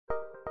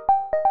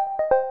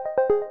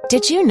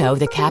Did you know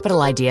the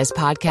Capital Ideas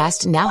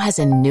podcast now has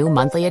a new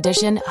monthly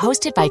edition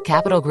hosted by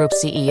Capital Group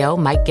CEO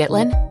Mike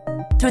Gitlin?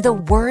 Through the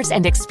words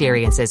and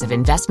experiences of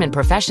investment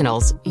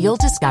professionals, you'll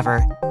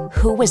discover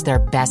who was their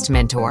best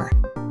mentor,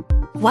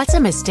 what's a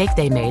mistake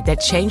they made that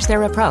changed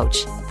their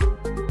approach,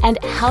 and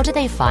how do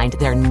they find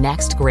their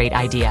next great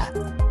idea.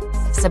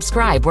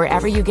 Subscribe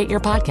wherever you get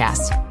your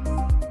podcasts.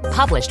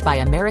 Published by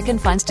American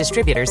Funds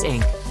Distributors,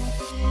 Inc.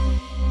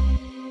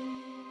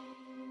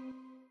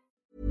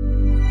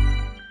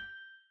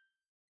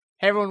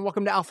 Hey everyone,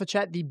 welcome to Alpha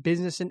Chat, the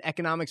business and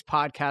economics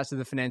podcast of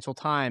the Financial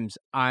Times.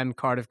 I'm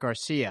Cardiff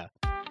Garcia.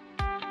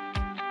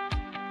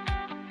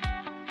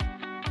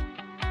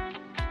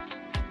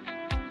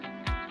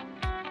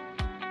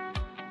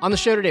 On the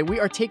show today,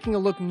 we are taking a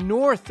look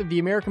north of the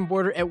American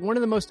border at one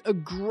of the most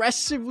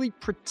aggressively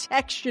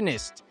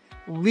protectionist,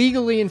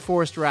 legally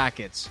enforced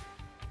rackets,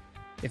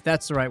 if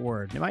that's the right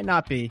word. It might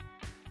not be.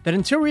 That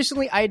until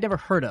recently I had never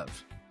heard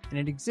of, and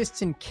it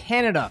exists in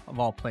Canada,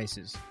 of all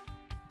places.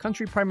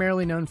 Country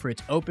primarily known for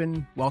its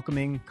open,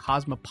 welcoming,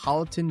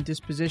 cosmopolitan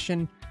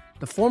disposition.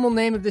 The formal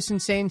name of this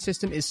insane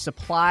system is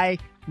supply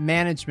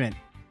management.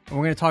 And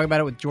we're going to talk about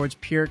it with George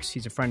Pierks.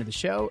 He's a friend of the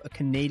show, a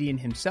Canadian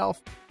himself,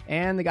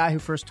 and the guy who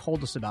first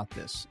told us about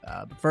this.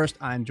 But first,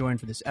 I'm joined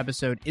for this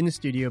episode in the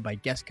studio by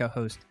guest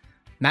co-host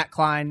Matt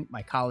Klein,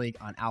 my colleague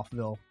on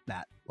Alphaville.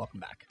 Matt, welcome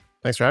back.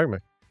 Thanks for having me.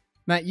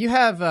 Matt, you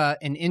have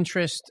an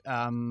interest,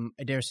 I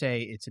dare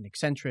say it's an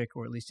eccentric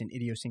or at least an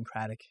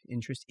idiosyncratic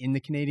interest in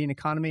the Canadian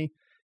economy.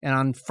 And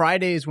on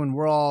Fridays, when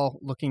we're all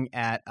looking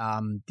at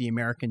the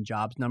American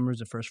jobs numbers,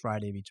 the first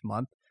Friday of each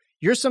month,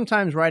 you're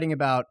sometimes writing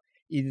about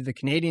either the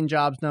Canadian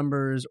jobs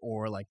numbers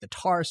or like the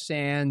tar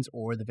sands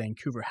or the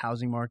Vancouver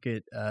housing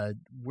market.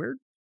 Where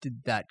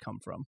did that come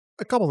from?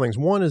 A couple of things.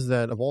 One is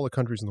that of all the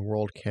countries in the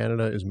world,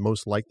 Canada is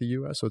most like the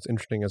U.S., so it's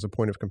interesting as a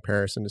point of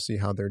comparison to see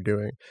how they're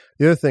doing.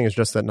 The other thing is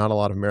just that not a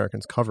lot of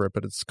Americans cover it,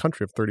 but it's a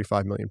country of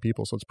 35 million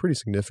people, so it's pretty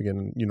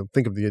significant. And,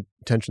 think of the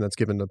attention that's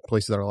given to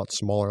places that are a lot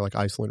smaller, like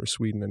Iceland or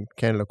Sweden, and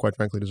Canada, quite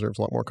frankly, deserves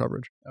a lot more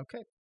coverage.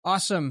 Okay.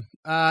 Awesome.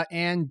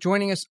 And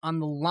joining us on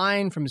the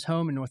line from his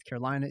home in North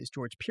Carolina is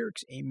George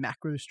Pierks, a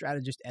macro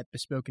strategist at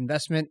Bespoke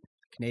Investment,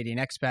 Canadian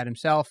expat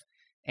himself,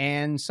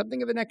 and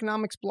something of an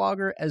economics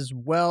blogger as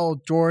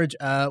well. George,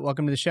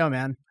 welcome to the show,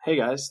 man. Hey,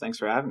 guys. Thanks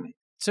for having me.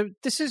 So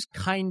this is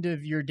kind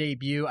of your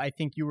debut. I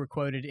think you were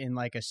quoted in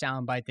like a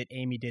soundbite that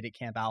Amy did at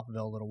Camp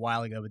Alphaville a little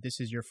while ago, but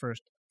this is your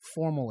first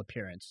formal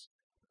appearance.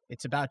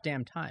 It's about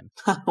damn time.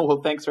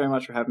 Well, thanks very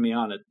much for having me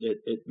on.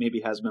 It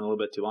maybe has been a little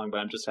bit too long, but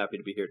I'm just happy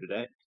to be here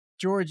today.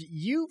 George,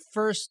 you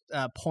first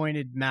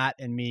pointed Matt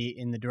and me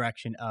in the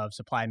direction of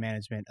supply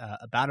management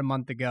about a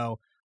month ago.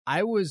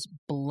 I was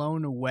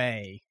blown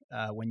away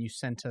when you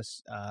sent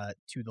us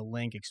to the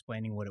link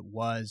explaining what it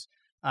was.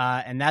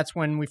 And that's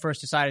when we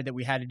first decided that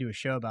we had to do a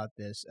show about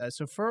this.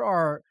 So for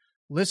our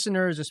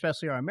listeners,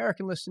 especially our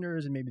American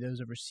listeners and maybe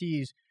those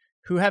overseas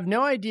who have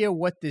no idea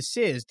what this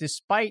is,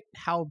 despite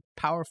how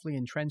powerfully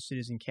entrenched it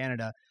is in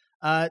Canada,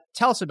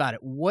 tell us about it.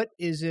 What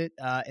is it?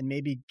 And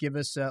maybe give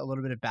us a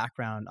little bit of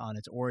background on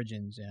its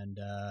origins and,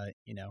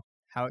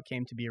 how it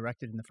came to be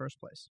erected in the first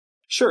place.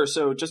 Sure.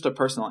 So just a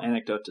personal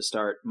anecdote to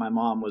start. My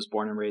mom was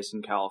born and raised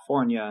in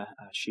California.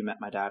 She met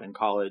my dad in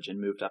college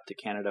and moved up to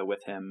Canada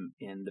with him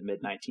in the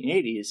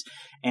mid-1980s.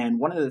 And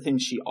one of the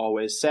things she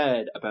always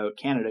said about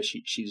Canada,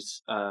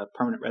 she's a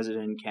permanent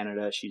resident in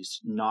Canada. She's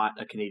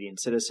not a Canadian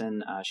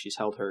citizen. She's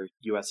held her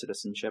U.S.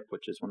 citizenship,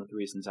 which is one of the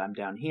reasons I'm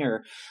down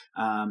here.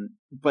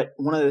 But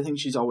one of the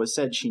things she's always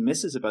said she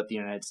misses about the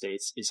United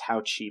States is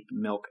how cheap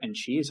milk and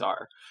cheese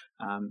are.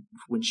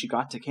 When she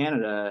got to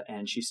Canada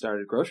and she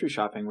started grocery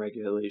shopping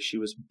regularly,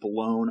 she was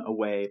blown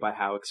away by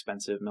how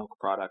expensive milk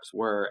products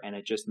were. And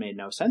it just made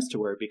no sense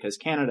to her because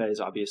Canada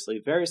is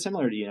obviously very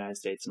similar to the United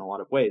States in a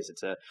lot of ways.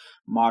 It's a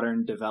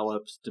modern,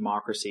 developed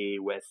democracy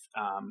with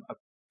a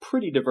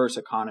pretty diverse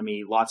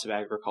economy, lots of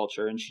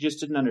agriculture, and she just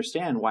didn't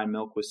understand why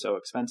milk was so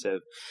expensive.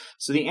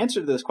 So the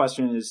answer to this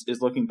question is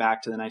looking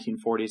back to the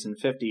 1940s and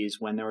 50s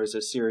when there was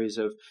a series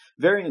of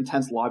very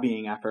intense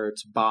lobbying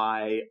efforts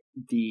by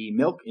the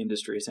milk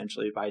industry,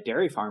 essentially by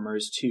dairy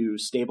farmers, to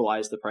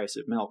stabilize the price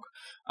of milk.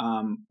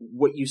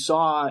 What you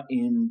saw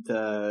in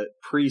the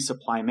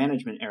pre-supply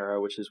management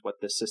era, which is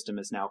what this system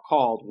is now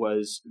called,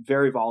 was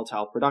very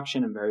volatile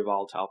production and very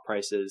volatile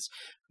prices.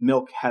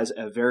 Milk has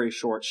a very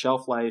short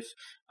shelf life.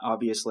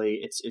 Obviously,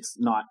 it's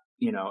not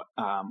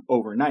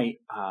overnight,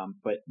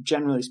 but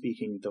generally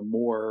speaking, the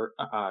more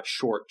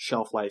short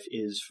shelf life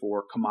is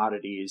for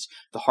commodities,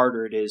 the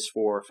harder it is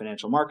for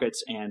financial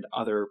markets and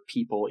other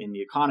people in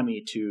the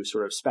economy to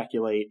sort of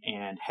speculate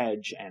and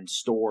hedge and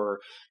store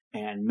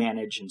and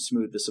manage and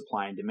smooth the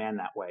supply and demand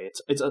that way.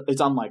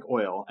 It's unlike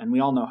oil, and we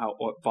all know how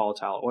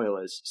volatile oil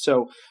is.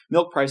 So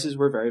milk prices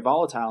were very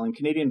volatile, and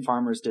Canadian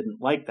farmers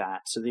didn't like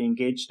that. So they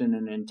engaged in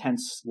an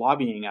intense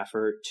lobbying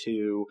effort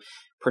to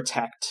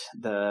protect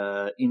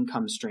the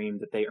income stream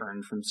that they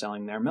earned from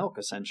selling their milk,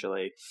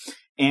 essentially.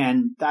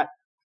 And that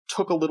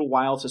took a little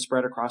while to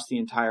spread across the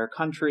entire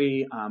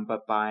country,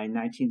 but by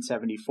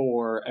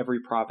 1974, every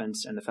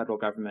province and the federal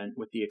government,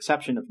 with the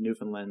exception of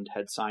Newfoundland,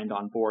 had signed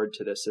on board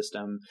to this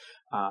system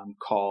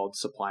called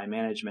supply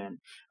management.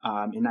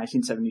 In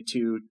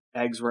 1972,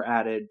 eggs were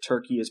added,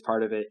 turkey is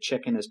part of it,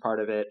 chicken is part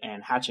of it,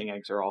 and hatching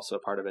eggs are also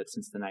part of it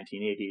since the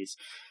 1980s.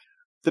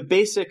 The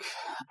basic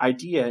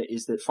idea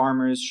is that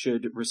farmers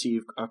should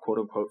receive a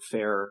quote-unquote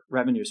fair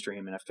revenue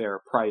stream and a fair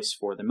price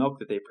for the milk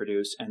that they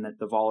produce, and that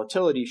the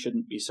volatility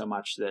shouldn't be so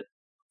much that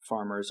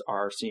farmers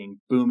are seeing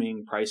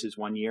booming prices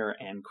one year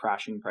and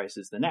crashing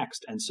prices the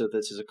next. And so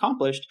this is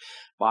accomplished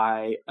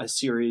by a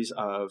series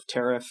of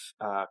tariff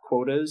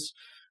quotas.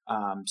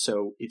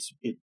 So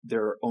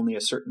there are only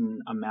a certain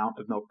amount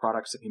of milk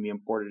products that can be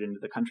imported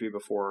into the country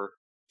before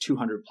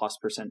 200+%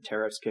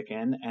 tariffs kick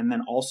in, and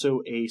then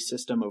also a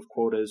system of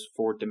quotas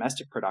for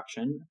domestic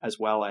production, as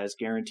well as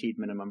guaranteed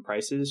minimum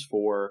prices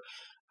for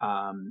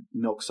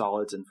milk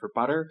solids and for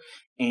butter,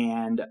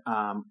 and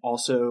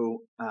also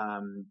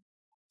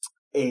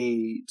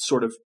a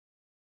sort of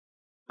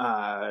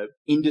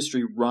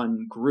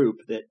industry-run group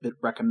that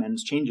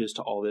recommends changes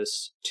to all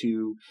this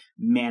to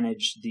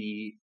manage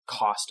the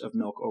cost of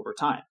milk over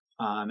time.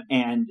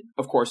 And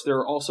of course, there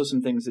are also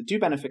some things that do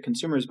benefit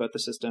consumers about the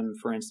system.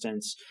 For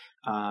instance,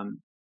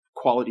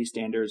 quality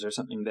standards are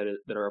something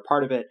that are a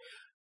part of it.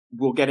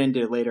 We'll get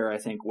into later, I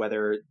think,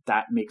 whether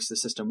that makes the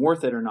system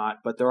worth it or not,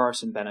 but there are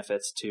some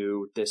benefits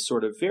to this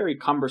sort of very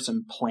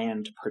cumbersome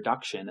planned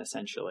production,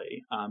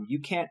 essentially. You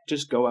can't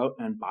just go out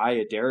and buy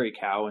a dairy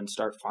cow and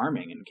start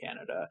farming in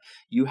Canada.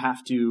 You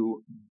have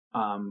to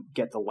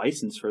get the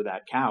license for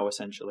that cow,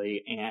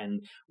 essentially.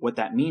 And what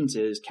that means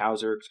is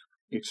cows are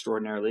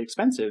extraordinarily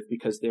expensive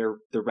because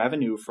the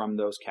revenue from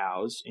those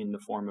cows in the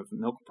form of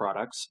milk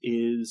products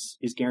is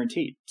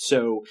guaranteed.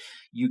 So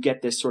you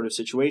get this sort of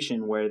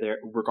situation where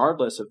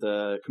regardless of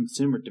the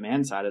consumer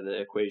demand side of the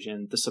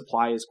equation, the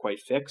supply is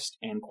quite fixed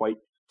and quite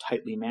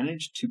tightly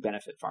managed to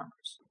benefit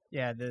farmers.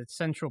 Yeah, the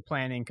central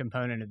planning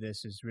component of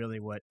this is really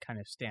what kind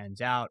of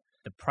stands out.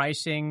 The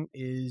pricing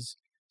is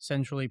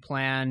centrally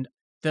planned.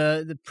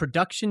 The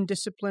production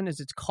discipline, as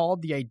it's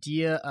called, the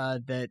idea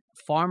that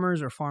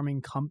farmers or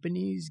farming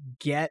companies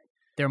get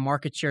their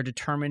market share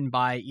determined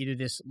by either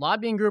this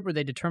lobbying group or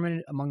they determine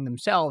it among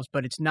themselves,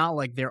 but it's not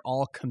like they're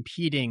all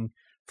competing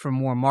for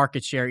more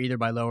market share either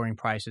by lowering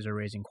prices or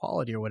raising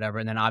quality or whatever.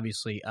 And then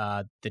obviously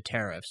the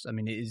tariffs. I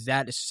mean, is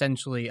that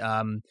essentially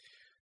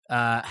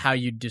how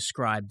you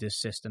describe this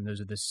system?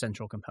 Those are the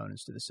central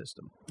components to the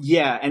system.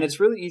 Yeah, and it's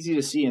really easy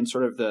to see in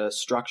sort of the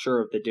structure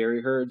of the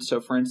dairy herd.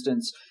 So for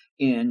instance,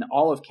 in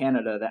all of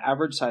Canada, the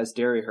average size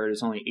dairy herd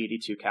is only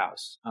 82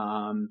 cows.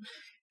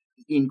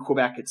 In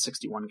Quebec, it's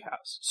 61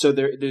 cows. So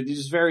they're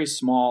these very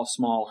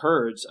small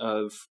herds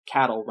of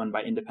cattle run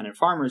by independent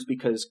farmers,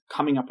 because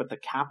coming up with the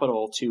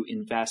capital to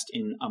invest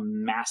in a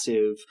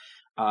massive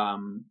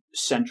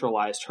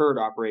centralized herd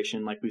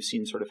operation like we've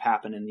seen sort of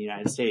happen in the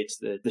United States,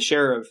 the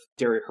share of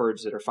dairy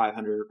herds that are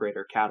 500 or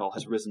greater cattle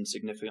has risen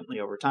significantly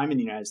over time in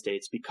the United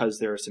States because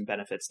there are some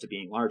benefits to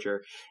being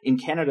larger. In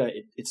Canada,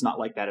 it's not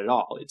like that at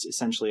all. It's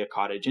essentially a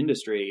cottage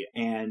industry,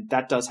 and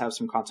that does have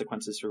some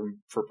consequences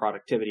for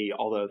productivity,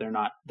 although they're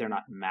not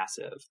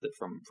massive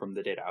from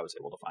the data I was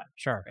able to find.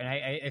 Sure, and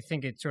I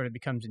think it sort of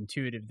becomes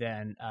intuitive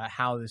then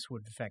how this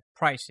would affect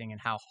pricing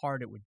and how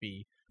hard it would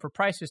be for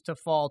prices to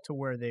fall to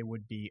where they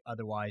would be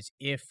otherwise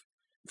if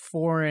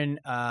foreign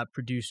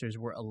producers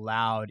were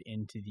allowed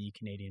into the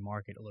Canadian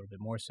market a little bit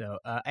more so.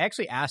 I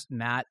actually asked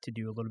Matt to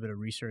do a little bit of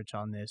research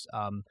on this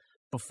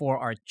before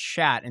our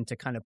chat and to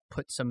kind of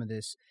put some of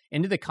this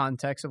into the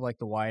context of like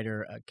the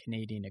wider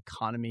Canadian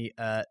economy.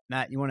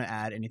 Matt, you want to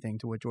add anything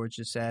to what George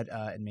just said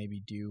and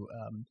maybe do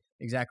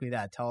exactly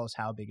that? Tell us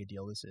how big a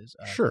deal this is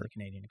Sure. for the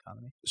Canadian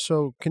economy.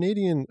 So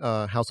Canadian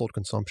household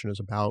consumption is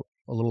about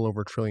a little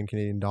over $1 trillion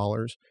Canadian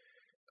dollars.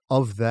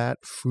 Of that,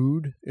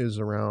 food is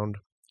around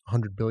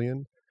 100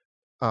 billion.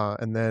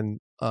 And then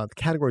the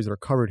categories that are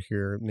covered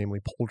here, namely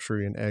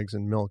poultry and eggs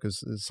and milk,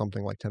 is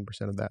something like 10%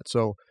 of that.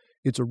 So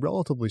it's a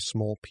relatively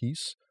small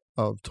piece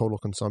of total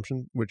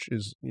consumption, which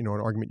is, an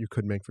argument you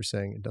could make for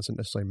saying it doesn't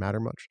necessarily matter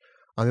much.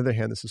 On the other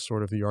hand, this is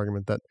sort of the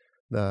argument that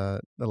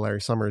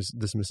Larry Summers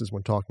dismisses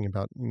when talking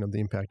about, the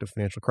impact of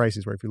financial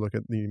crises, where if you look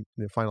at the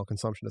final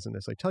consumption doesn't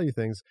necessarily tell you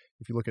things.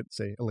 If you look at,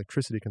 say,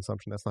 electricity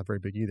consumption, that's not very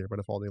big either. But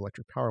if all the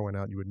electric power went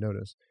out, you would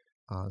notice.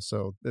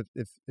 So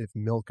if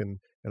milk and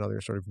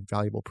other sort of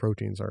valuable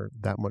proteins are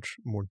that much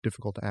more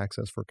difficult to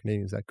access for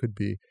Canadians, that could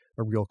be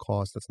a real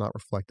cost that's not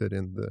reflected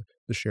in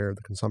the share of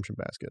the consumption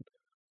basket.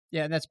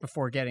 Yeah, and that's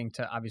before getting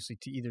to, obviously,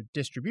 to either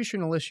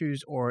distributional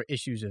issues or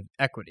issues of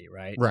equity,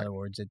 right? Right. In other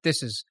words, that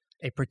this is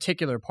a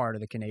particular part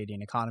of the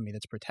Canadian economy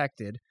that's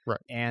protected,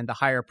 right? And the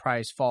higher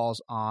price falls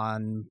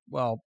on,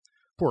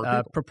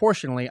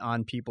 proportionally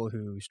on people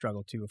who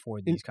struggle to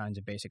afford these kinds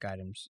of basic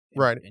items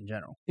in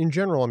general. In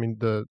general, I mean,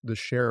 the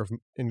share of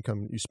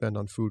income you spend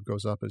on food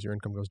goes up as your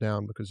income goes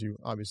down because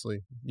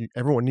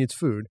everyone needs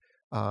food.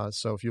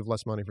 So if you have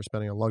less money for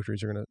spending on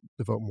luxuries, you're going to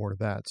devote more to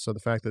that. So the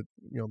fact that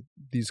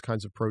these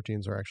kinds of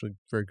proteins are actually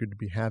very good to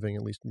be having,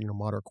 at least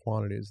moderate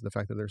quantities, the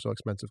fact that they're so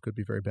expensive could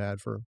be very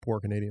bad for poor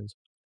Canadians.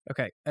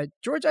 Okay,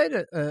 George, I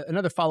had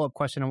another follow-up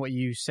question on what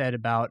you said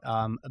about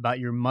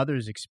your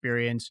mother's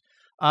experience.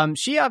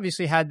 She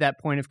obviously had that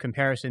point of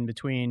comparison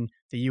between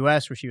the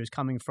U.S., where she was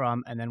coming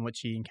from, and then what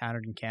she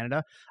encountered in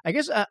Canada. I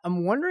guess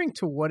I'm wondering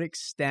to what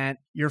extent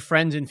your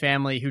friends and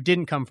family who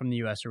didn't come from the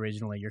U.S.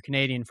 originally, your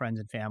Canadian friends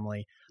and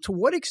family, to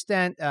what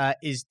extent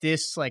is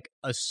this like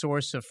a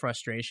source of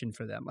frustration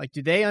for them? Like,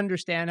 do they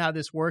understand how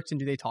this works, and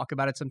do they talk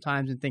about it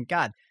sometimes and think,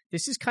 God,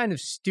 this is kind of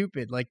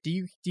stupid? Like, do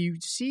you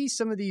see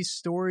some of these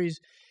stories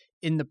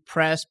in the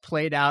press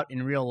played out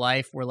in real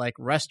life where like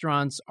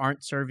restaurants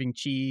aren't serving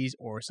cheese,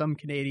 or some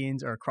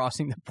Canadians are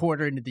crossing the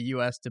border into the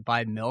US to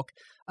buy milk?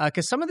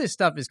 Because some of this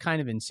stuff is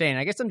kind of insane.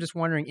 I guess I'm just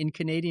wondering, in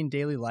Canadian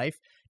daily life,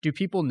 do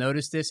people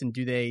notice this, and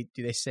do they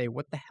say,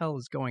 what the hell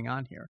is going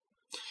on here?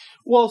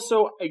 Well,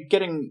 so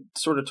getting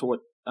sort of to what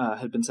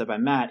had been said by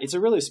Matt, it's a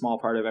really small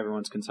part of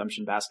everyone's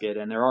consumption basket,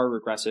 and there are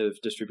regressive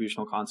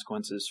distributional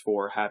consequences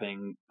for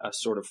having a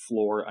sort of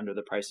floor under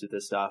the price of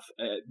this stuff.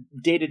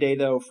 Day to day,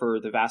 though,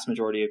 for the vast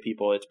majority of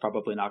people, it's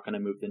probably not going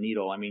to move the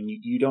needle. I mean,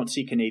 you don't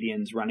see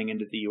Canadians running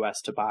into the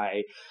U.S. to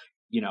buy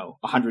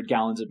 100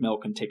 gallons of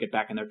milk and take it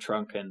back in their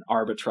trunk and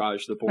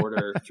arbitrage the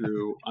border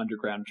through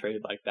underground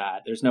trade like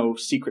that. There's no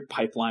secret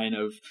pipeline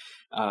of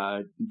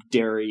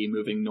dairy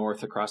moving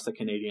north across the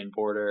Canadian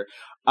border.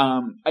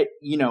 I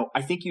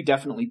think you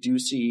definitely do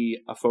see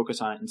a focus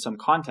on it in some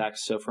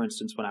contexts. So, for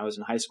instance, when I was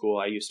in high school,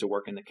 I used to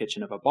work in the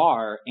kitchen of a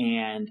bar,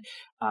 and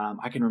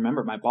I can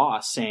remember my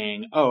boss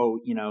saying,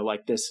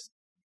 like this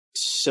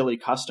silly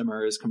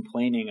customer is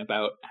complaining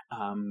about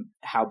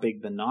how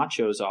big the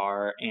nachos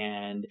are,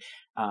 and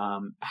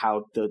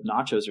how the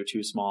nachos are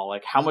too small.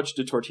 Like, how much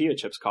do tortilla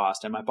chips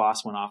cost? And my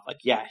boss went off like,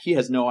 yeah, he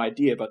has no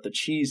idea about the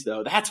cheese,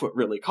 though. That's what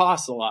really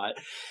costs a lot.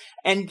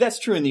 And that's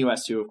true in the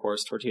U.S. too, of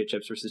course. Tortilla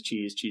chips versus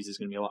cheese. Cheese is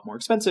going to be a lot more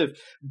expensive.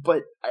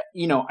 But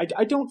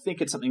I don't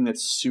think it's something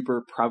that's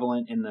super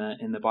prevalent in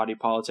the body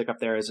politic up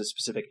there as a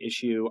specific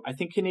issue. I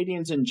think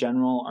Canadians in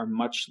general are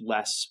much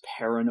less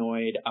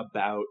paranoid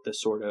about the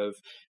sort of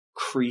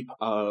creep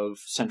of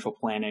central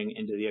planning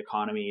into the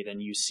economy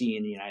than you see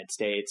in the United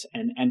States.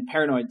 And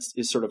paranoid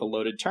is sort of a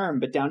loaded term,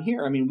 but down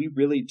here, I mean, we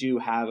really do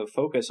have a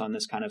focus on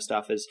this kind of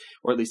stuff,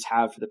 or at least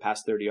have for the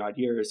past 30 odd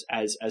years,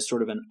 as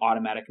sort of an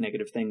automatic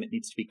negative thing that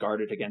needs to be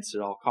guarded against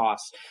at all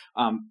costs.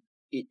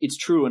 It's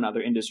true in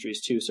other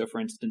industries too. So, for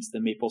instance,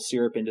 the maple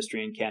syrup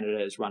industry in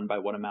Canada is run by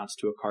what amounts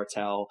to a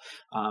cartel.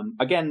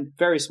 Again,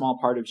 very small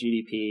part of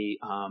GDP,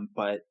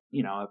 but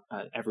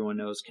everyone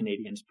knows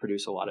Canadians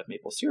produce a lot of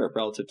maple syrup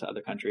relative to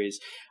other countries.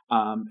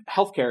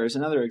 Healthcare is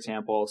another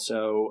example.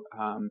 So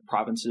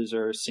provinces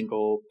are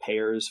single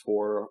payers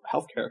for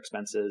healthcare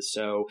expenses.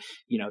 So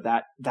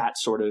that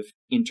sort of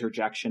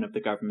interjection of the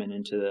government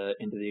into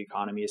the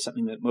economy is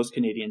something that most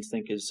Canadians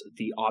think is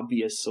the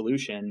obvious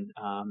solution.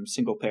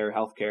 Single payer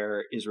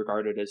healthcare is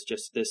regarded as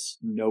just this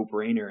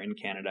no-brainer in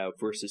Canada,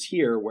 versus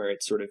here, where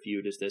it's sort of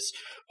viewed as this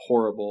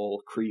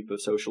horrible creep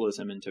of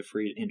socialism into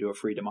a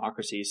free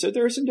democracy. So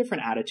there are some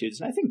different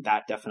attitudes, and I think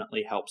that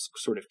definitely helps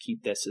sort of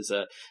keep this as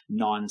a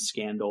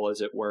non-scandal,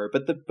 as it were.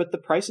 But the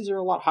prices are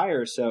a lot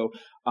higher. So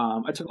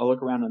I took a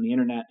look around on the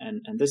internet,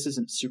 and this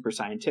isn't super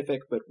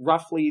scientific, but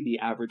roughly the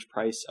average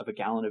price of a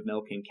gallon of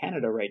milk in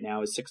Canada right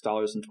now is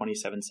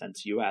 $6.27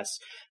 US.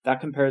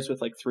 That compares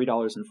with like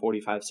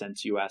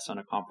 $3.45 US on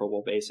a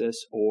comparable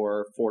basis, or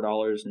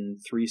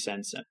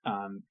 $4.03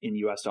 in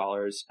US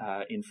dollars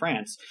in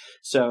France.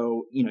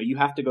 So you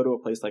have to go to a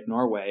place like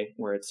Norway,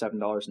 where it's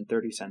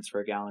 $7.30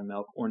 for a gallon of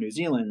milk, or New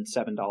Zealand,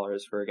 $7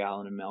 for a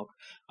gallon of milk,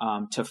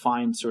 to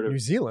find sort of New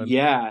Zealand,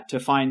 to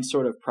find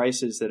sort of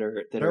prices that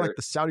are like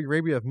the Saudi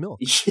Arabia of milk.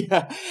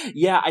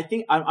 Yeah. I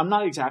think I'm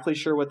not exactly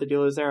sure what the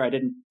deal is there. I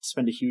didn't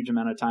spend a huge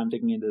amount of time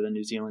digging into the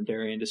New Zealand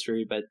dairy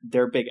industry, but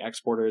they're big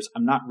exporters.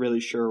 I'm not really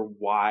sure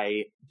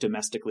why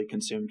domestically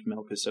consumed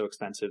milk is so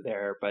expensive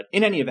there. But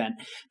in any event,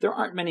 there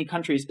aren't many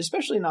countries,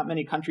 especially not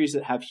many countries,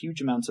 that have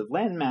huge amounts of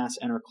land mass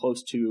and are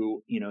close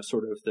to,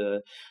 sort of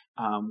the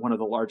one of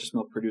the largest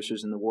milk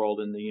producers in the world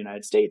in the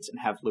United States, and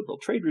have liberal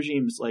trade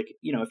regimes. Like,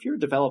 if you're a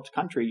developed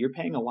country, you're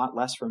paying a lot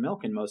less for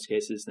milk in most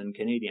cases than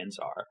Canadians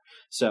are.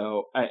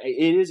 So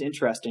it is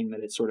interesting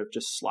that it sort of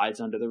just slides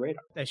under the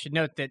radar. I should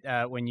note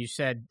that when you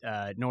said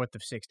north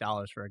of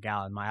 $6 for a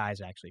gallon, my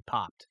eyes actually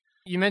popped.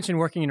 You mentioned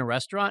working in a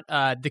restaurant.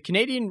 The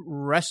Canadian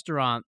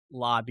restaurant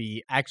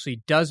lobby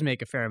actually does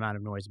make a fair amount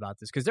of noise about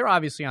this, because they're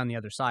obviously on the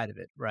other side of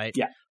it, right?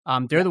 Yeah.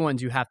 They're the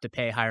ones who have to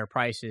pay higher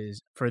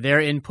prices for their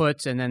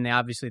inputs, and then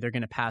they're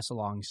going to pass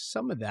along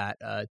some of that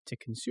to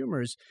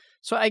consumers.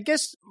 So I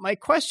guess my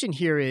question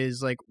here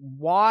is, like,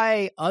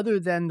 why, other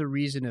than the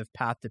reason of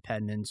path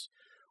dependence,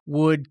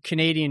 would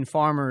Canadian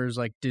farmers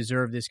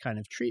deserve this kind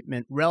of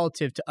treatment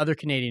relative to other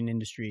Canadian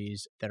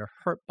industries that are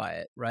hurt by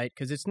it, right?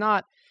 Because it's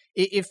not,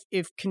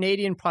 if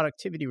Canadian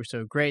productivity were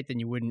so great, then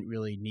you wouldn't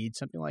really need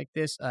something like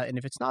this. And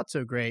if it's not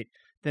so great,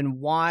 then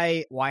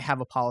why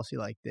have a policy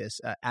like this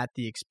at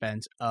the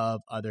expense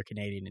of other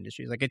Canadian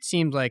industries? Like, it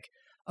seems like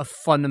a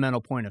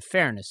fundamental point of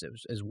fairness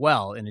as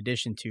well, in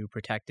addition to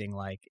protecting,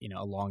 like,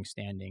 a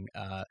longstanding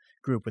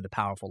group with a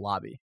powerful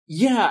lobby.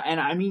 Yeah, and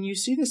I mean, you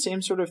see the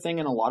same sort of thing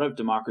in a lot of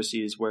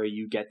democracies where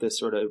you get this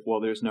sort of, well,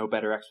 there's no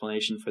better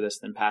explanation for this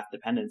than path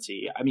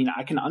dependency. I mean,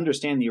 I can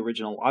understand the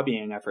original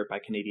lobbying effort by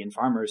Canadian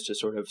farmers to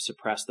sort of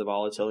suppress the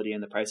volatility in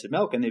the price of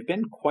milk, and they've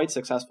been quite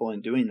successful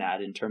in doing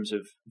that in terms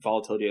of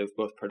volatility of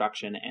both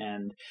production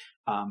and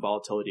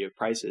volatility of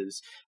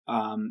prices.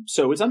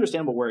 So it's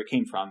understandable where it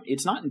came from.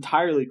 It's not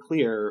entirely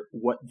clear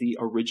what the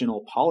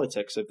original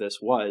politics of this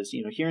was.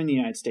 Here in the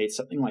United States,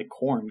 something like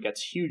corn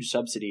gets huge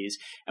subsidies,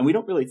 and we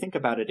don't really think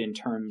about it in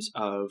terms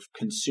of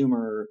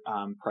consumer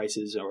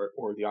prices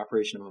or the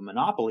operation of a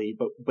monopoly,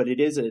 but it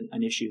is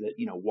an issue that,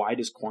 why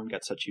does corn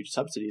get such huge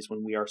subsidies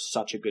when we are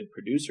such a good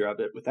producer of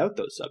it without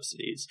those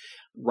subsidies?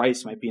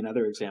 Rice might be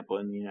another example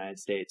in the United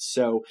States.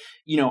 So,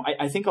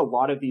 I think a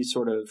lot of these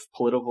sort of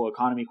political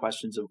economy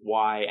questions of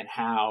why and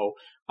how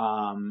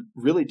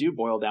really do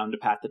boil down to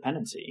path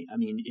dependency. I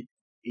mean,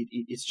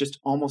 it's just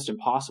almost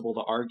impossible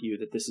to argue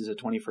that this is a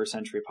 21st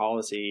century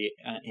policy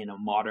in a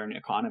modern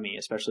economy,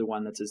 especially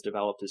one that's as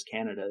developed as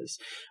Canada's.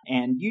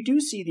 And you do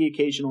see the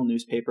occasional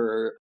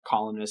newspaper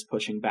columnist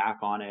pushing back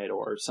on it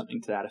or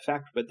something to that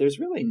effect, but there's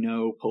really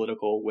no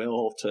political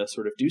will to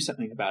sort of do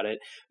something about it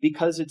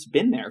because it's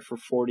been there for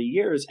 40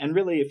 years. And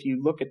really, if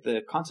you look at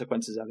the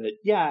consequences of it,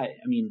 I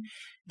mean,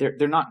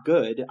 they're not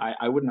good.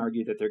 I wouldn't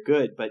argue that they're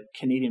good, but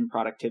Canadian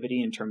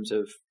productivity in terms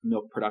of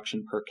milk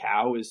production per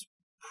cow is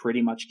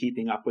pretty much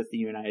keeping up with the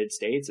United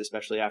States,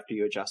 especially after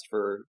you adjust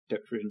for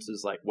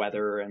differences like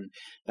weather and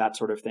that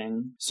sort of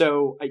thing.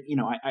 So,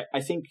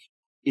 I think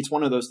it's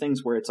one of those things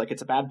where it's like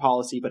it's a bad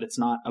policy, but it's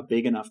not a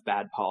big enough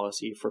bad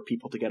policy for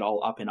people to get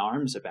all up in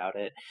arms about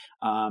it.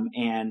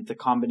 And the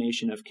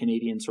combination of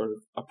Canadian sort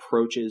of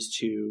approaches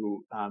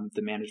to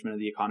the management of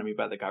the economy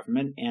by the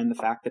government and the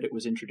fact that it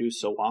was introduced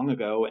so long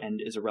ago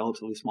and is a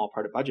relatively small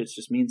part of budgets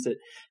just means that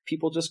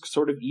people just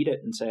sort of eat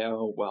it and say,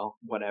 oh, well,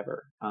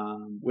 whatever,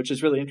 which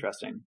is really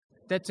interesting.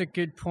 That's a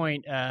good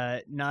point,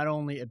 not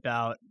only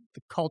about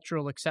the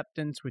cultural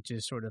acceptance, which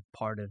is sort of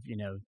part of,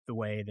 the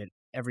way that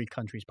every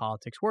country's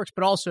politics works,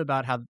 but also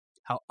about how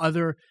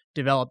other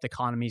developed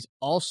economies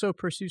also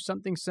pursue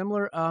something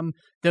similar.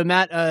 Though,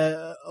 Matt,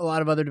 a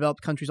lot of other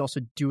developed countries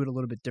also do it a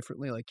little bit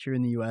differently. Like here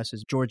in the U.S.,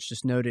 as George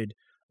just noted,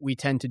 we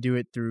tend to do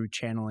it through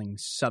channeling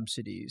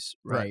subsidies,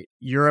 right?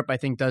 Europe, I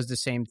think, does the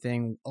same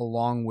thing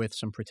along with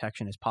some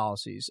protectionist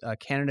policies.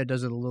 Canada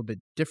does it a little bit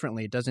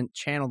differently. It doesn't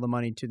channel the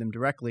money to them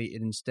directly.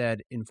 It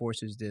instead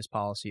enforces this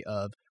policy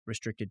of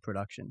restricted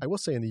production. I will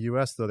say in the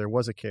U.S., though, there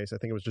was a case, I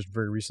think it was just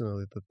very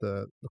recently that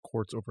the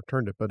courts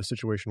overturned it, but a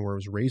situation where it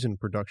was raisin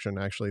production,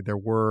 actually, there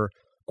were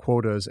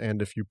quotas,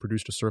 and if you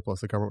produced a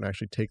surplus, the government would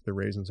actually take the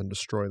raisins and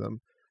destroy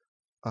them.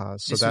 So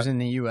this is in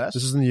the U.S.?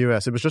 This is in the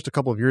U.S. It was just a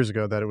couple of years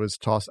ago that it was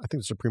tossed. I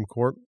think the Supreme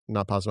Court,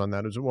 not positive on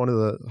that. It was one of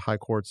the high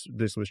courts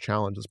basically was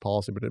challenged this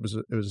policy, but it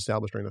was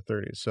established during the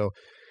 30s. So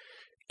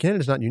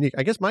Canada's not unique.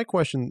 I guess my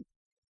question,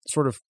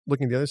 sort of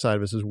looking at the other side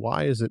of this, is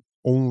why is it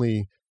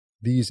only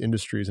these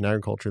industries in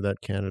agriculture that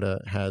Canada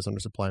has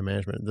under supply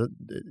management?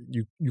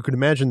 You could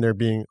imagine there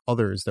being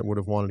others that would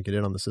have wanted to get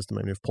in on the system.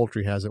 I mean, if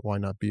poultry has it, why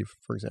not beef,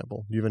 for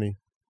example? Do you have any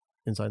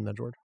insight in that,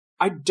 George?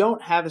 I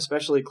don't have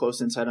especially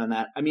close insight on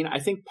that. I mean, I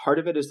think part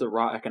of it is the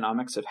raw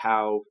economics of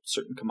how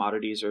certain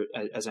commodities are,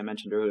 as I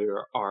mentioned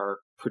earlier, are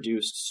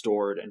produced,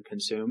 stored, and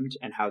consumed,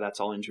 and how that's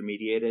all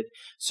intermediated.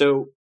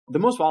 So the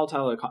most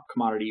volatile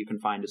commodity you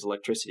can find is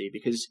electricity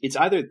because it's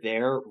either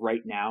there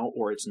right now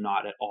or it's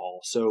not at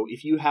all. So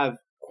if you have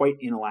quite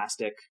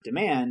inelastic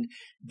demand,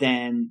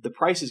 then the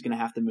price is going to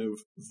have to move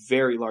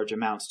very large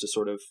amounts to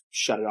sort of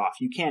shut it off.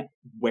 You can't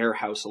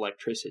warehouse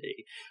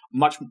electricity.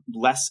 Much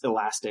less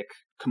elastic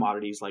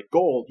commodities like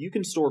gold, you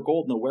can store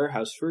gold in a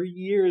warehouse for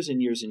years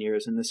and years and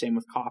years, and the same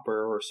with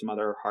copper or some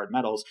other hard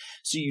metals.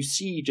 So you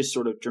see just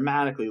sort of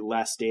dramatically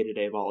less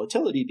day-to-day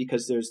volatility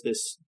because there's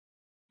this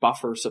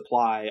buffer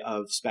supply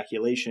of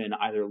speculation,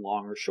 either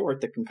long or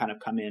short, that can kind of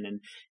come in and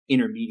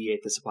intermediate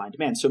the supply and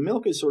demand. So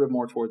milk is sort of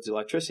more towards the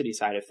electricity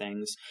side of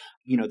things.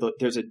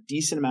 There's a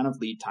decent amount of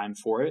lead time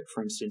for it.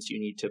 For instance, you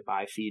need to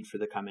buy feed for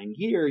the coming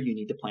year. You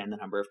need to plan the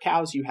number of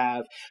cows you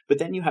have. But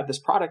then you have this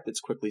product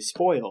that's quickly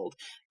spoiled.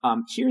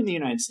 Here in the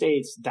United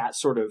States, that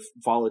sort of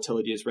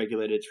volatility is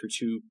regulated through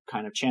two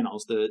kind of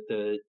channels.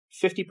 The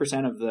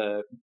 50% of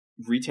the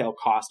retail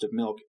cost of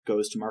milk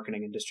goes to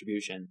marketing and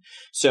distribution.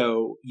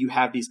 So you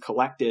have these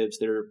collectives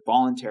that are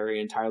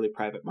voluntary, entirely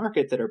private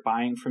market that are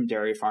buying from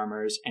dairy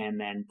farmers and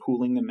then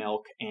pooling the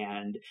milk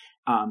and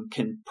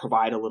can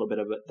provide a little bit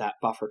of that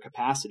buffer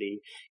capacity.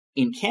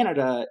 In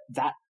Canada,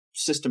 that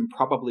system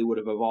probably would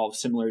have evolved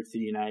similar to the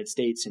United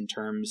States in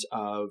terms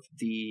of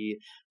the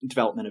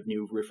development of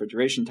new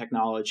refrigeration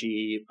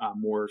technology,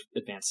 more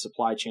advanced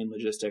supply chain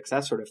logistics,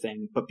 that sort of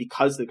thing. But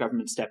because the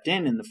government stepped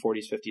in the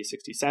 40s, 50s,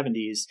 60s,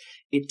 70s,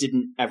 it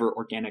didn't ever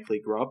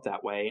organically grow up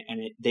that way. And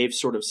they've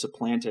sort of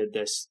supplanted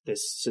this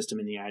system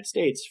in the United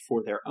States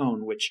for their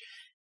own, which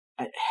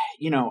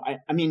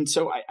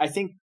I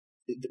think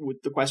with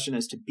the question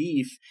as to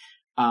beef,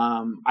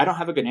 I don't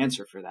have a good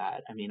answer for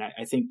that. I mean,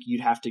 I think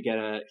you'd have to get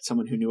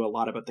someone who knew a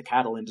lot about the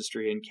cattle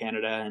industry in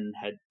Canada and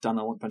had done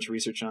a bunch of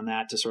research on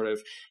that to sort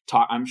of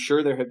talk. I'm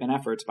sure there have been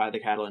efforts by the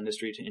cattle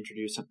industry to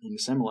introduce something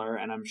similar,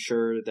 and I'm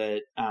sure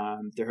that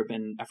there have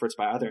been efforts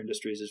by other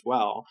industries as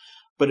well.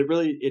 But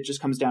it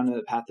just comes down to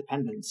the path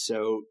dependence.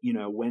 So,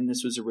 when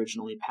this was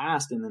originally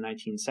passed in the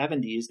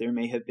 1970s, there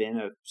may have been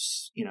a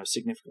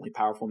significantly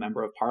powerful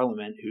member of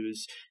parliament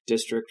whose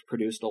district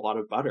produced a lot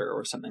of butter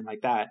or something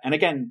like that. And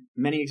again,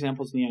 many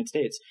examples in the United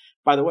States.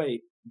 By the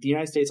way, the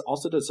United States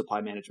also does supply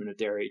management of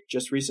dairy.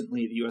 Just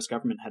recently, the U.S.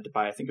 government had to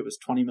buy, I think it was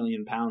 20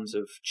 million pounds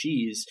of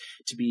cheese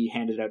to be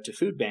handed out to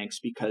food banks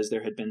because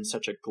there had been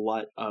such a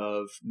glut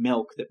of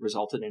milk that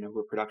resulted in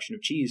overproduction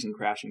of cheese and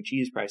crashing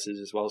cheese prices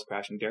as well as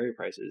crashing dairy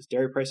prices.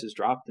 Dairy prices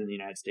dropped in the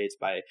United States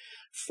by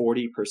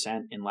 40%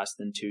 in less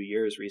than 2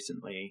 years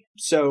recently.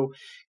 So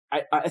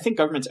I think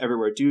governments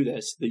everywhere do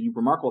this. The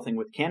remarkable thing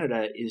with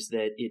Canada is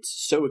that it's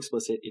so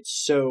explicit,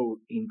 it's so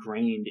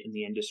ingrained in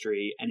the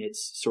industry, and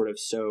it's sort of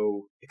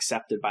so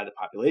accepted by the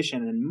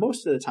population. And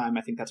most of the time,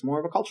 I think that's more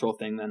of a cultural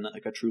thing than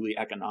like a truly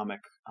economic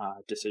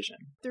decision.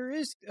 There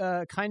is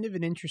kind of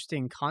an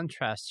interesting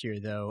contrast here,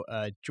 though,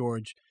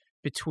 George,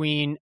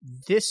 between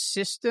this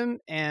system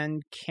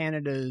and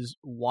Canada's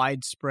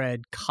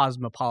widespread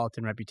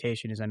cosmopolitan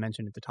reputation, as I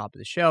mentioned at the top of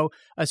the show.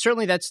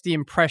 Certainly, that's the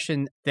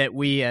impression that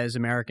we as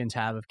Americans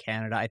have of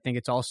Canada. I think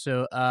it's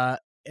also a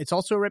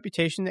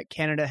reputation that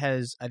Canada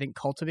has, I think,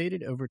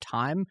 cultivated over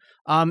time.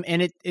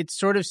 And it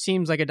sort of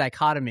seems like a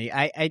dichotomy.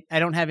 I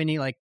don't have any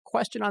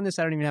question on this.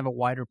 I don't even have a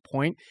wider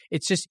point.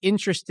 It's just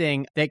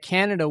interesting that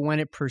Canada, when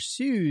it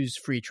pursues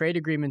free trade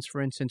agreements, for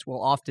instance,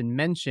 will often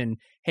mention,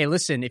 hey,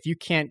 listen, if you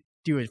can't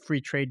do a free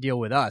trade deal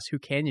with us, who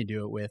can you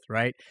do it with,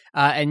 right?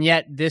 And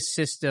yet this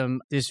system,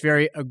 this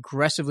very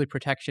aggressively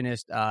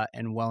protectionist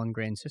and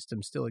well-ingrained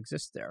system still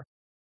exists there.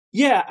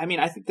 Yeah, I mean,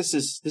 I think this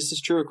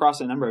is true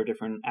across a number of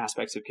different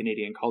aspects of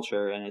Canadian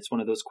culture, and it's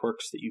one of those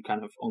quirks that you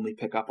kind of only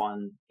pick up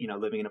on,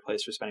 living in a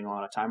place or spending a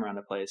lot of time around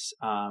a place.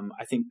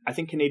 I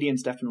think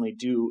Canadians definitely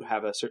do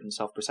have a certain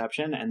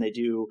self-perception, and they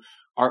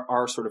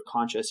are sort of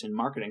conscious in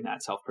marketing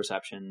that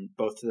self-perception,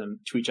 both to them,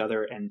 to each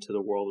other, and to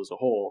the world as a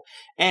whole.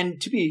 And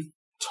to be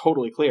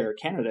totally clear,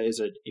 Canada is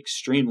an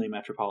extremely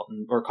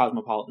metropolitan or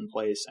cosmopolitan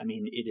place. I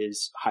mean, it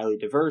is highly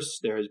diverse.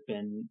 There has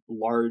been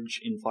large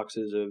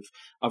influxes of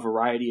a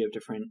variety of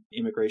different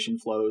immigration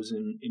flows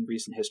in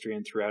recent history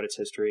and throughout its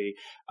history.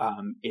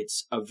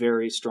 It's a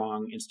very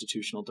strong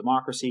institutional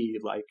democracy,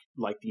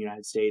 like the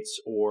United States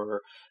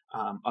or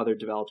other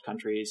developed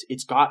countries.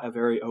 It's got a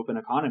very open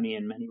economy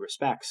in many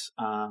respects,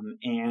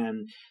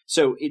 and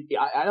so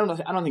I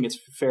don't think it's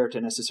fair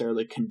to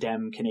necessarily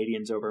condemn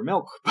Canadians over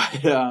milk,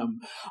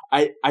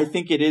 but I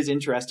think it is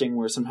interesting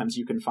where sometimes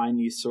you can find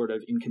these sort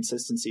of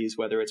inconsistencies,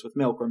 whether it's with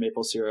milk or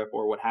maple syrup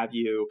or what have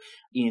you,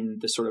 in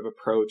the sort of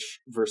approach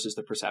versus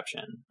the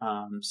perception.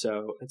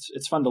 So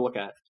it's fun to look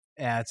at.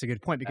 Yeah, that's a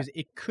good point, because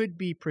it could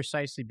be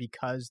precisely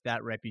because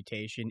that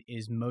reputation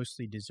is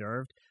mostly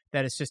deserved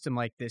that a system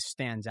like this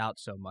stands out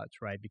so much,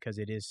 right? Because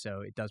it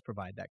does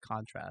provide that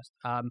contrast.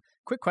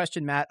 Quick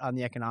question, Matt, on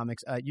the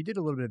economics. You did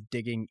a little bit of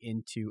digging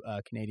into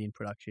Canadian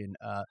production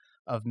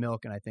of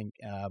milk and I think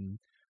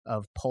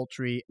of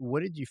poultry.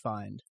 What did you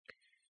find?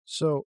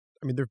 So,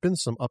 I mean, there have been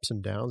some ups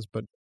and downs,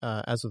 but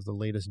as of the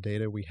latest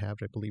data we have,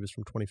 I believe is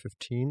from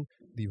 2015,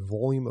 the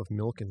volume of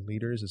milk in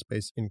liters is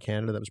based in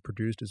Canada that was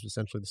produced is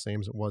essentially the same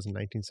as it was in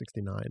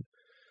 1969.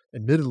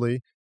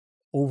 Admittedly,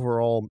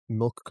 overall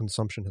milk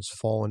consumption has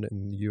fallen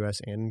in the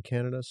U.S. and in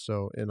Canada.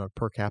 So in a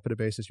per capita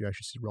basis, you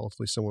actually see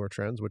relatively similar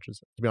trends, which is,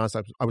 to be honest,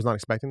 I was not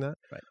expecting that.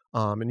 Right.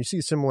 And you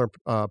see similar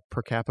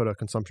per capita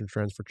consumption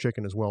trends for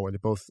chicken as well, where they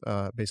both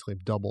basically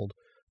have doubled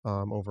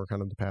over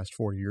kind of the past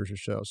 40 years or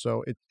so.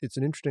 So it's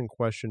an interesting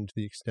question to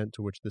the extent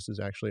to which this has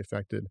actually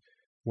affected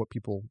what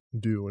people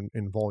do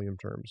in volume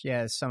terms.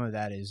 Yeah, some of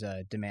that is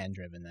demand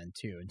driven then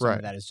too. And some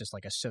of that is just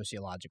like a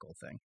sociological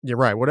thing. Yeah,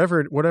 right.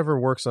 Whatever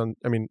works on,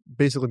 I mean,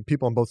 basically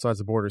people on both sides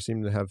of the border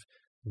seem to have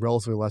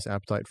relatively less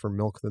appetite for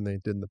milk than they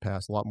did in the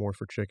past, a lot more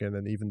for chicken.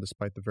 And even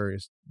despite the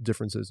various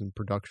differences in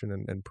production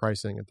and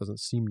pricing, it doesn't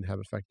seem to have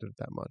affected it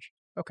that much.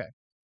 Okay.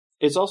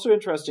 It's also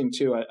interesting,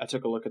 too, I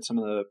took a look at some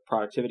of the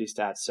productivity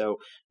stats. So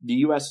the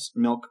U.S.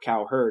 milk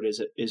cow herd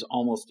is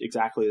almost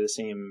exactly the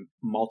same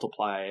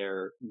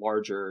multiplier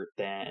larger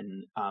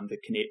than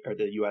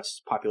the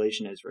U.S.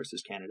 population is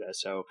versus Canada.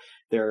 So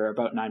there are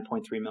about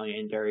 9.3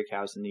 million dairy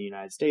cows in the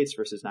United States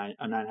versus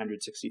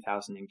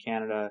 960,000 in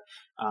Canada.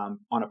 On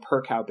a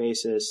per cow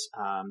basis,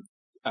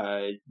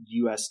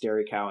 U.S.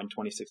 dairy cow in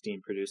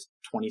 2016 produced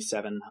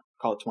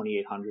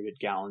 2,800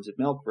 gallons of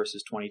milk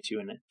versus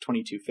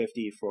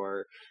 2,250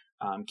 for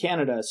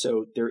Canada.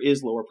 So there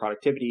is lower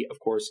productivity. Of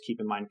course, keep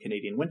in mind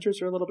Canadian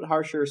winters are a little bit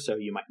harsher, so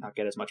you might not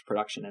get as much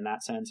production in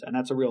that sense. And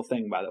that's a real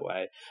thing, by the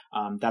way.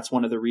 That's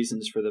one of the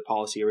reasons for the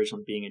policy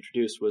originally being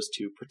introduced, was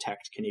to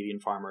protect Canadian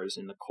farmers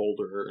in the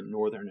colder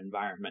northern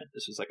environment.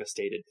 This was like a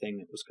stated thing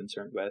that was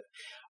concerned with.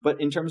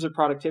 But in terms of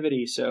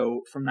productivity,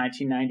 so from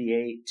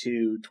 1998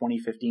 to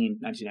 2015,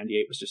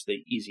 1998 was just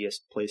the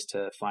easiest place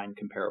to find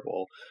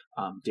comparable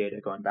data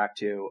going back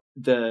to.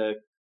 The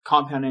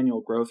compound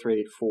annual growth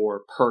rate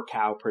for per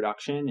cow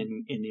production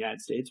in the United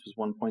States was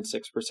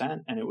 1.6%,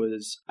 and it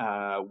was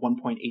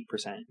 1.8%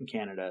 in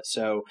Canada.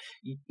 So,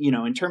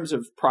 in terms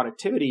of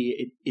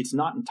productivity, it's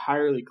not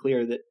entirely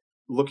clear that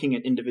looking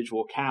at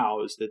individual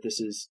cows that this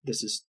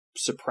is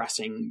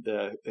suppressing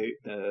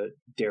the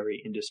dairy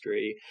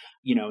industry.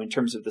 In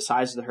terms of the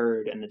size of the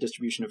herd and the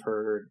distribution of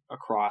herd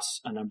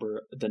across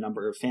the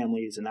number of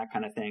families and that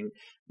kind of thing,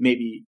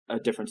 maybe a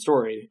different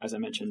story. As I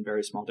mentioned,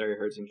 very small dairy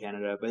herds in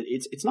Canada, but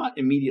it's not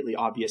immediately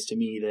obvious to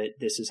me that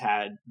this has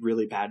had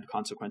really bad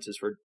consequences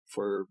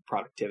for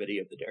productivity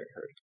of the dairy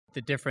herd.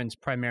 The difference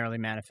primarily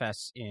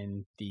manifests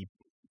in the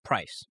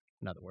price,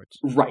 in other words.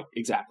 Right,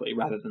 exactly,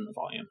 rather than the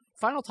volume.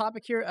 Final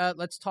topic here.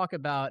 Let's talk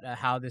about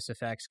how this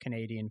affects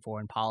Canadian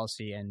foreign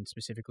policy and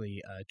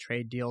specifically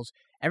trade deals.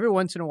 Every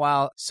once in a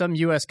while, some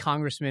U.S.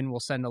 congressman will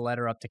send a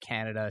letter up to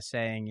Canada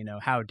saying,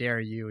 how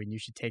dare you, and you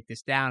should take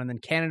this down. And then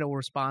Canada will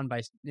respond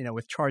by,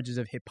 with charges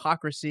of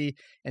hypocrisy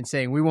and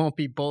saying we won't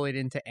be bullied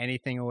into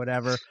anything or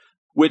whatever.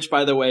 Which,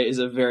 by the way, is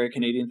a very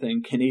Canadian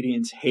thing.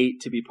 Canadians hate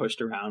to be pushed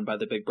around by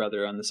the big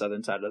brother on the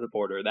southern side of the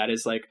border. That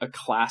is like a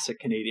classic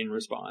Canadian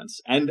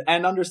response, and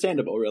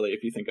understandable, really,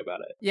 if you think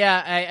about it.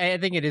 Yeah, I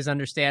think it is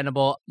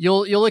understandable.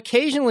 You'll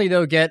occasionally,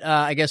 though, get,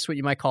 I guess, what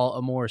you might call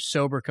a more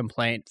sober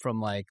complaint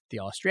from like the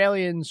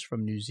Australians,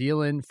 from New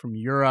Zealand, from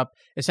Europe,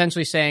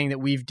 essentially saying that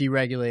we've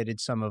deregulated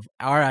some of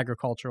our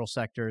agricultural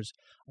sectors.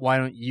 Why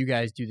don't you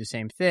guys do the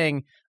same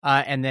thing?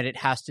 And that it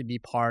has to be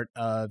part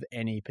of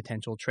any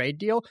potential trade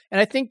deal. And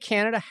I think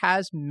Canada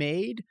has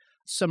made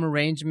some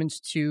arrangements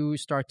to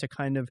start to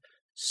kind of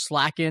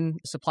slacken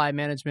supply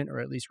management, or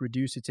at least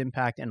reduce its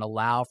impact, and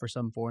allow for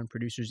some foreign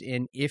producers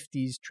in if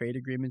these trade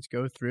agreements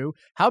go through.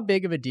 How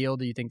big of a deal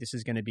do you think this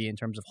is going to be in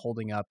terms of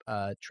holding up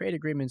trade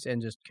agreements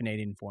and just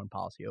Canadian foreign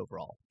policy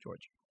overall,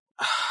 George?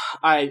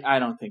 I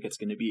don't think it's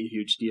going to be a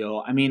huge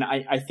deal. I mean,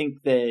 I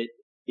think that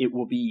it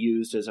will be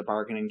used as a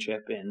bargaining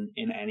chip in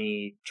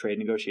any trade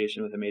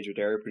negotiation with a major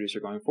dairy producer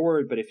going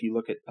forward. But if you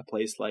look at a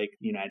place like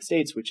the United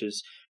States, which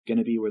is going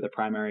to be where the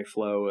primary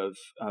flow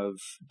of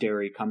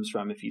dairy comes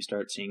from, if you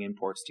start seeing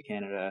imports to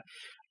Canada,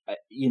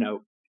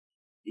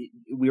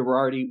 we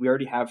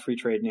already have free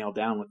trade nailed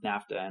down with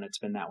NAFTA, and it's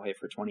been that way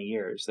for 20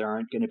 years. There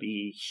aren't going to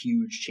be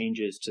huge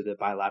changes to the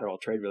bilateral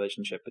trade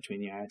relationship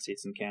between the United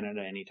States and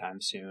Canada anytime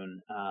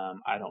soon.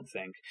 I don't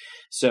think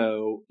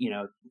so.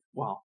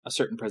 A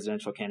certain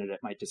presidential candidate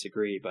might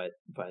disagree, but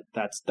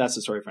that's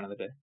the story for another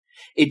day.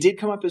 It did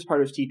come up as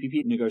part of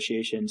TPP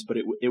negotiations, but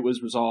it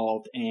was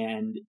resolved,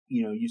 and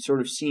you've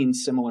sort of seen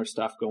similar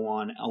stuff go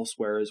on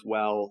elsewhere as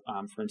well.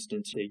 For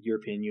instance, the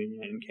European Union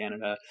and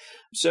Canada.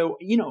 So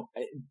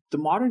the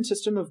modern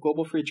system of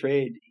global free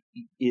trade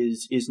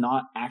is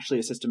not actually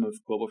a system of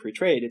global free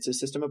trade. It's a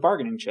system of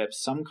bargaining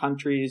chips. Some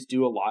countries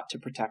do a lot to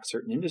protect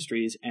certain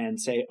industries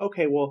and say,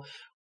 okay, well,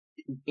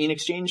 in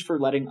exchange for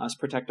letting us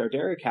protect our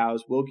dairy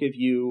cows, we'll give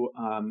you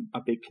a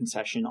big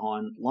concession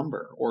on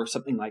lumber or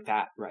something like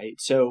that, right?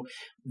 So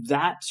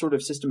that sort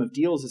of system of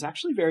deals is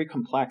actually very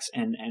complex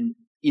and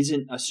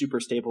isn't a super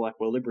stable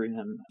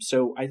equilibrium.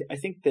 So I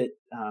think that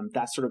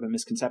that's sort of a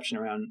misconception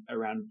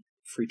around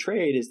free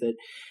trade, is that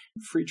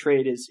free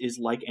trade is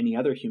like any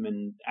other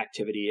human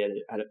activity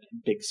at a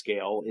big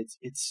scale.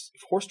 It's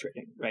horse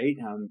trading, right?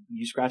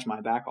 You scratch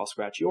my back, I'll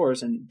scratch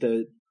yours, and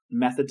the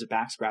methods of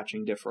back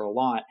scratching differ a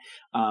lot.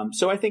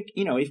 So I think,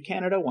 if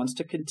Canada wants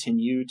to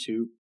continue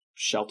to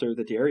shelter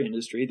the dairy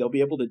industry, they'll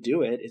be able to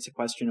do it. It's a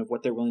question of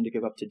what they're willing to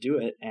give up to do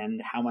it and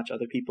how much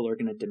other people are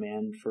going to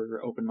demand for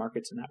open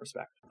markets in that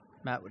respect.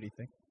 Matt, what do you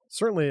think?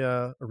 Certainly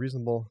a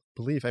reasonable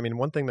belief. I mean,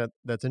 one thing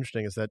that's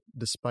interesting is that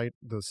despite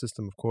the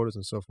system of quotas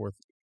and so forth,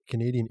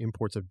 Canadian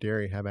imports of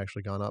dairy have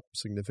actually gone up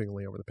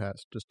significantly over the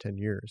past just 10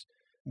 years.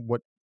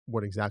 What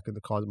exactly the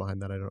cause behind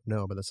that, I don't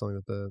know, but that's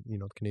something that the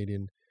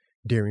Canadian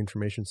Dairy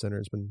Information Center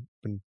has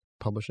been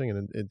publishing,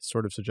 and it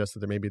sort of suggests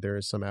that there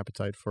is some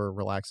appetite for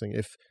relaxing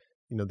if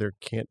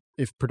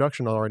if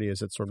production already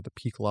is at sort of the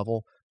peak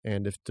level,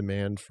 and if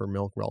demand for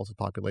milk relative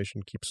to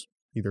population keeps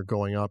either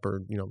going up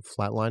or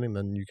flatlining,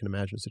 then you can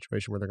imagine a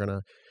situation where they're going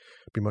to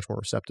be much more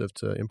receptive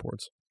to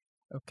imports.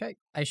 Okay.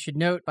 I should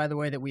note, by the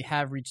way, that we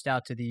have reached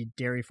out to the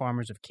Dairy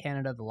Farmers of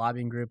Canada, the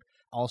lobbying group,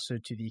 also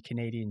to the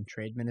Canadian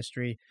Trade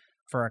Ministry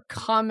for a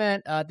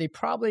comment. They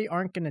probably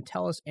aren't going to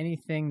tell us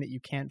anything that you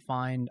can't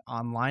find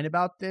online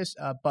about this,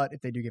 but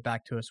if they do get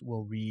back to us,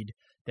 we'll read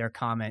their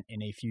comment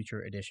in a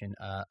future edition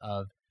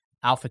of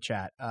Alpha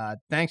Chat.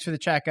 Thanks for the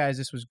chat, guys.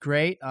 This was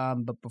great.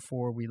 But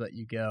before we let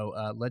you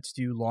go, let's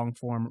do long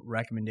form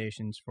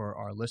recommendations for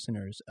our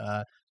listeners.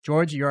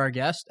 George, you're our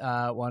guest.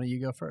 Why don't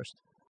you go first?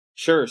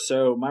 Sure.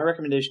 So my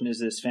recommendation is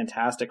this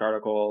fantastic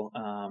article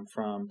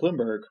from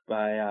Bloomberg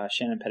by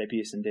Shannon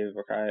Pettypiece and David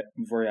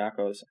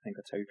Voriakos. I think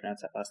that's how you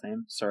pronounce that last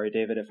name. Sorry,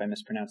 David, if I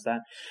mispronounced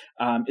that.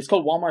 It's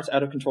called Walmart's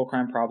Out of Control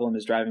Crime Problem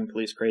is Driving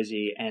Police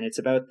Crazy, and it's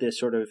about this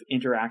sort of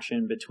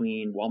interaction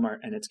between Walmart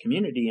and its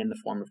community in the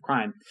form of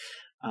crime.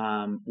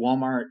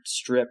 Walmart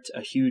stripped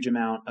a huge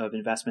amount of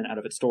investment out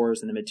of its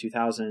stores in the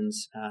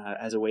mid-2000s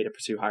as a way to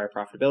pursue higher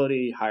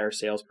profitability, higher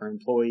sales per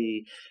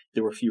employee.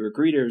 There were fewer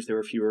greeters. There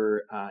were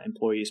fewer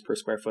employees per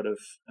square foot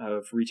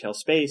of retail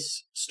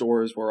space.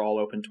 Stores were all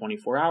open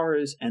 24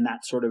 hours, and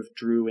that sort of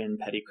drew in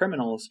petty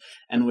criminals.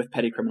 And with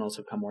petty criminals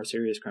have come more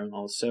serious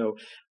criminals. So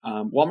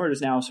Walmart is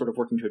now sort of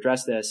working to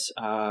address this.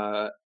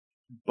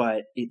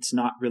 But it's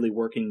not really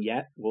working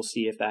yet. We'll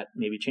see if that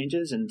maybe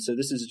changes. And so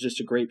this is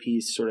just a great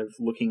piece sort of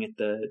looking at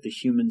the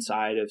human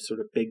side of sort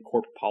of big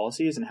corporate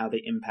policies and how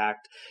they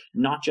impact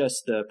not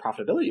just the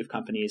profitability of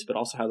companies, but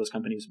also how those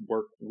companies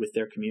work with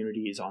their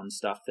communities on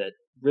stuff that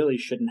really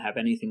shouldn't have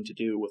anything to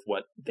do with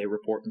what they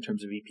report in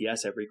terms of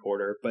EPS every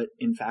quarter, but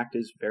in fact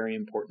is very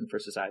important for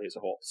society as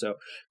a whole. So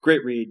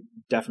great read.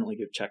 Definitely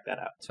check that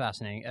out. It's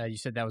fascinating. You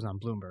said that was on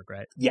Bloomberg,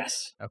 right?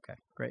 Yes. Okay,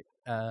 great.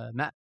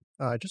 Matt?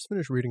 I just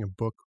finished reading a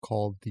book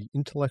called The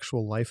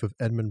Intellectual Life of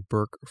Edmund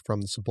Burke,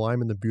 From the Sublime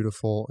and the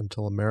Beautiful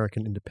Until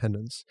American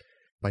Independence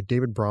by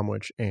David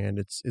Bromwich. And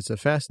it's a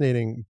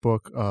fascinating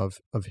book of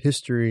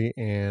history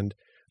and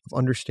of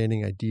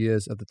understanding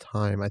ideas at the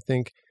time. I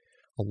think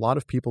a lot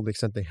of people, to the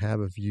extent they have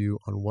a view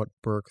on what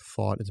Burke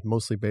thought, is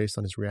mostly based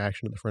on his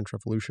reaction to the French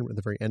Revolution at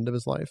the very end of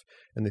his life.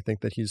 And they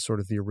think that he's sort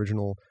of the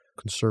original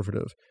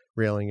conservative,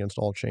 railing against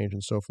all change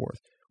and so forth.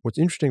 What's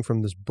interesting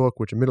from this book,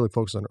 which admittedly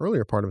focuses on an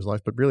earlier part of his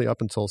life, but really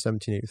up until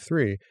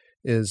 1783,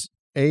 is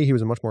A, he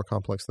was a much more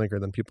complex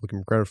thinker than people give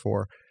him credit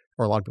for,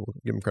 or a lot of people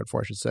give him credit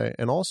for, I should say.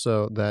 And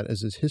also that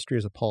as his history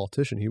as a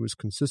politician, he was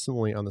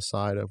consistently on the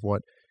side of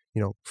what,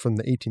 from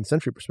the 18th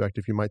century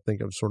perspective, you might think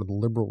of sort of the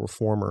liberal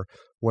reformer,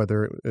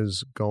 whether it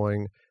is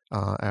going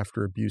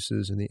after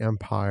abuses in the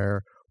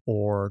empire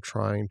or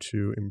trying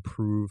to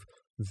improve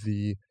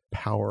the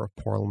power of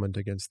Parliament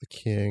against the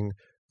king.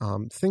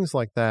 Things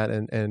like that,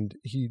 and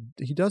he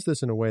does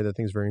this in a way that I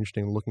think is very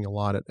interesting, looking a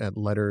lot at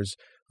letters,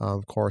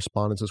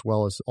 correspondence, as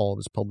well as all of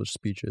his published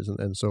speeches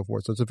and so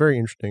forth. So it's a very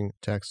interesting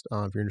text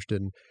if you're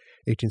interested in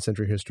 18th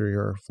century history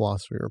or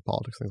philosophy or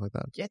politics, things like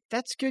that. Yeah,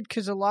 that's good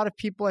because a lot of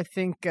people, I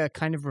think,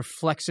 kind of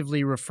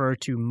reflexively refer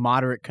to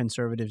moderate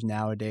conservatives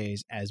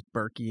nowadays as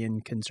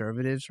Burkean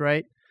conservatives,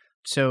 right?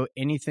 So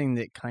anything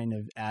that kind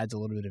of adds a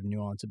little bit of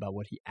nuance about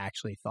what he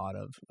actually thought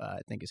of,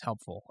 I think is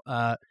helpful.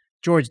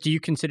 George, do you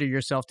consider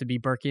yourself to be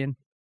Burkean?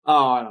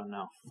 Oh, I don't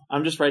know.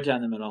 I'm just right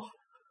down the middle.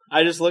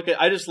 I just look at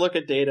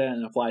data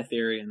and apply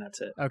theory, and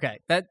that's it. Okay,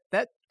 that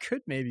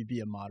could maybe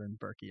be a modern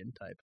Burkean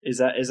type. Is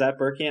that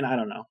Burkean? I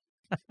don't know.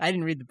 I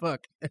didn't read the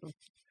book.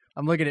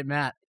 I'm looking at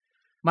Matt.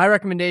 My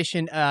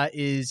recommendation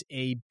is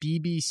a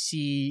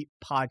BBC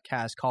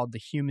podcast called The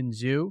Human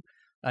Zoo.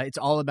 It's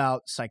all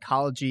about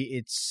psychology.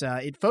 It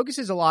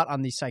focuses a lot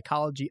on the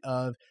psychology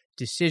of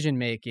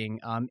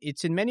decision-making.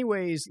 It's in many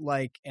ways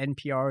like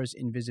NPR's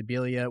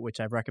Invisibilia, which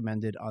I've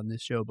recommended on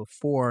this show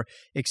before,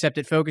 except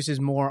it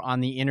focuses more on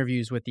the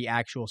interviews with the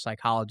actual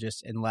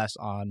psychologists and less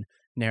on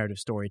narrative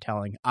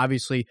storytelling.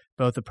 Obviously,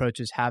 both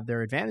approaches have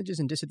their advantages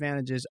and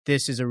disadvantages.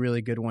 This is a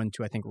really good one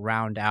to, I think,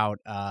 round out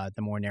the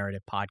more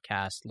narrative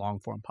podcast,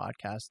 long-form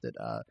podcast that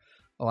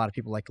a lot of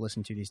people like to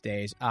listen to these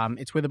days.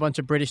 It's with a bunch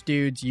of British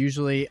dudes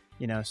usually,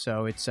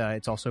 so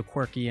it's also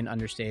quirky and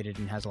understated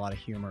and has a lot of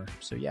humor.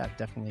 So yeah,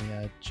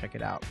 definitely check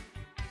it out.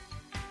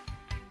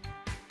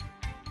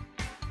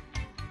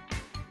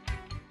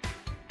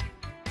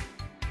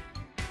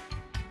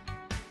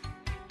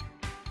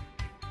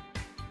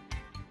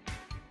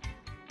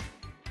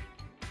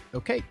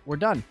 Okay, we're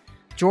done.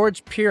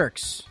 George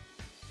Pierce,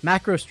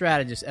 macro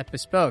strategist at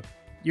Bespoke.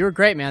 You were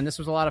great, man. This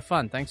was a lot of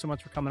fun. Thanks so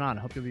much for coming on.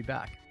 I hope you'll be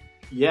back.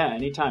 Yeah,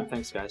 anytime.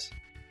 Thanks, guys.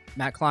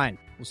 Matt Klein,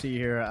 we'll see you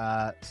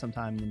here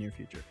sometime in the near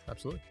future.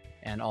 Absolutely.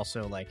 And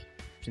also,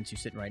 since you're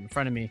sitting right in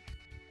front of me,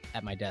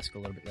 at my desk a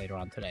little bit later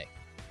on today.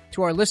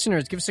 To our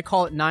listeners, give us a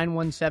call at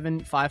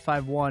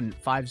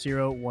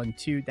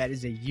 917-551-5012. That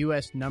is a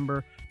U.S.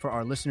 number for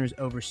our listeners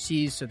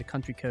overseas, so the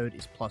country code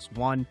is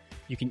 +1.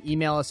 You can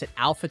email us at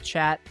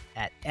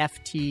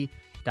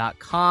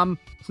alphachat@ft.com.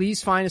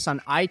 Please find us on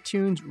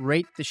iTunes.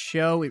 Rate the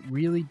show. It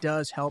really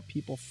does help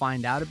people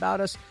find out about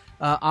us.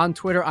 On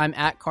Twitter, I'm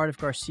at Cardiff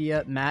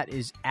Garcia. Matt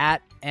is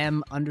at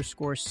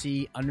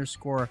M_C_Klein.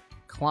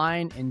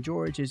 And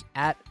George is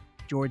at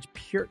George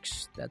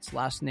Pierks. That's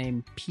last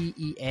name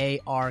Pearkes.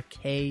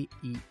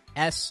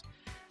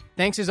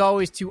 Thanks as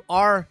always to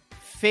our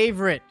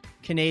favorite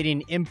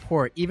Canadian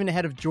import, even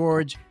ahead of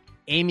George,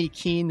 Amy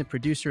Keene, the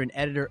producer and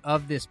editor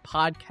of this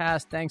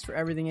podcast. Thanks for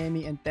everything,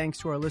 Amy, and thanks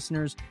to our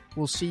listeners.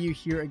 We'll see you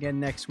here again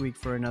next week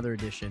for another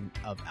edition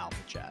of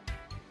Alpha Chat.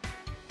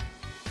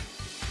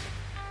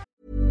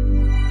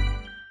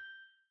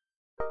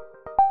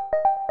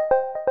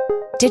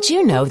 Did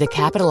you know the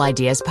Capital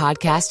Ideas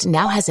podcast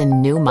now has a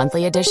new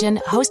monthly edition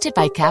hosted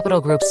by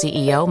Capital Group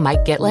CEO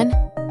Mike Gitlin?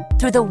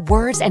 Through the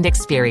words and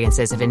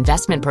experiences of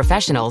investment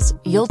professionals,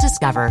 you'll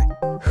discover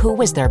who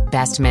was their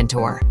best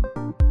mentor,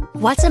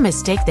 what's a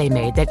mistake they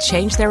made that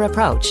changed their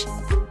approach,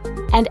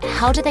 and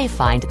how do they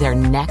find their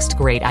next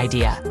great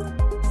idea.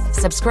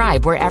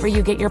 Subscribe wherever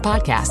you get your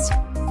podcasts.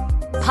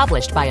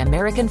 Published by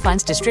American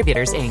Funds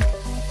Distributors, Inc.